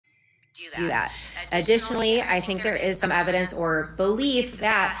do that. Additionally, I think there is some evidence or belief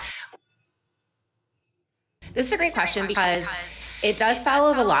that this is a great question because it does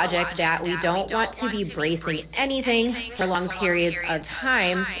follow the logic that we don't want to be bracing anything for long periods of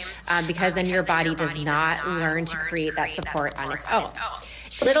time because then your body does not learn to create that support on its own.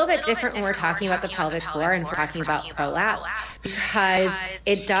 It's a little bit different when we're talking about the pelvic floor and we're talking about prolapse because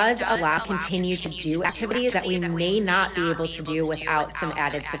it does allow us to continue to do activities that we may not be able to do without some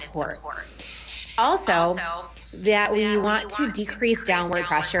added support. Also, that we want to decrease downward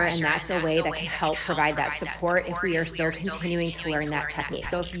pressure, and that's a way that can help provide that support if we are still continuing to learn that technique.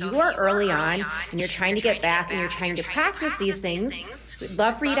 So if you are early on and you're trying to get back and you're trying to practice these things, we'd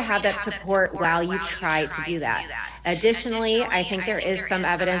love for you to have that support while you try to do that. Additionally, I think there is some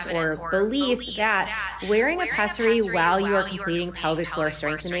evidence or belief that wearing a pessary while you are completing pelvic floor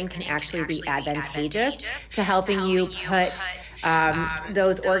strengthening can actually be advantageous to helping you put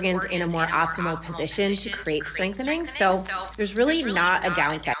those organs in a more optimal position to create strengthening. So there's really not a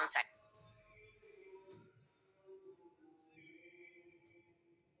downside.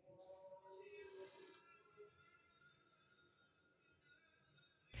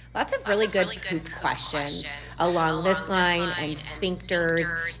 Lots of really good poop questions along this line, and sphincters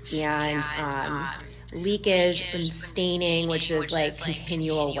and leakage and staining, which is like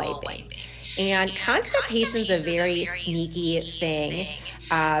continual wiping. And constipation is a very sneaky thing.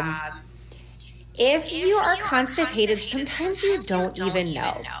 If you are constipated, sometimes you don't even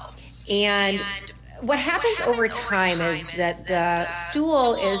know. And what happens over time is that the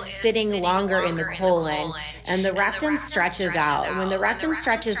stool is sitting longer in the colon and the rectum stretches out. And when the rectum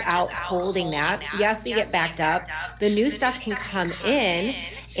stretches out holding that, yes, we get backed up. The new stuff can come in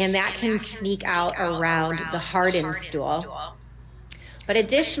and that can sneak out around the hardened stool. But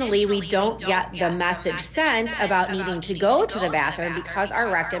additionally, we don't get the message sent about needing to go to the bathroom because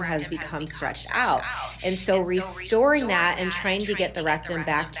our rectum has become stretched out. And so restoring that and trying to get the rectum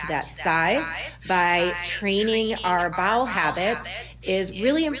back to that size by training our bowel habits is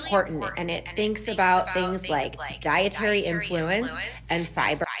really important. And it thinks about things like dietary influence and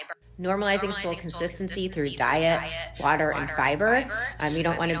fiber. Normalizing stool consistency through diet, water, and fiber. You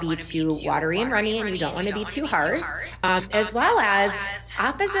don't want to be too watery and runny, and you don't want to be too hard. As well as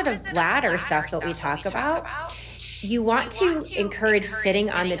opposite of bladder stuff that we talk about, you want to encourage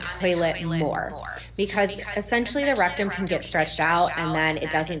sitting on the toilet more because essentially the rectum can get stretched out and then it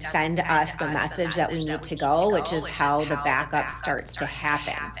doesn't send us the message that we need to go, which is how the backup starts to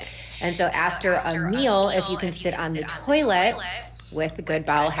happen. And so after a meal, if you can sit on the toilet with good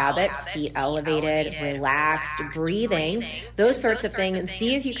bowel habits, feet elevated, relaxed, breathing, those sorts of things, and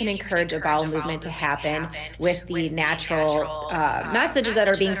see if you can encourage a bowel movement to happen with the natural messages that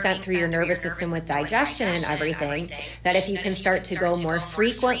are being sent through your nervous system with digestion and everything, that if you can start to go more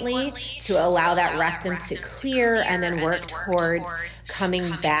frequently to allow that rectum to clear and then work towards coming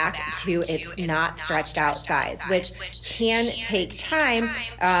back to its not stretched out size, which can take time.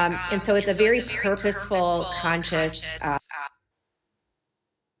 And so it's a very purposeful, conscious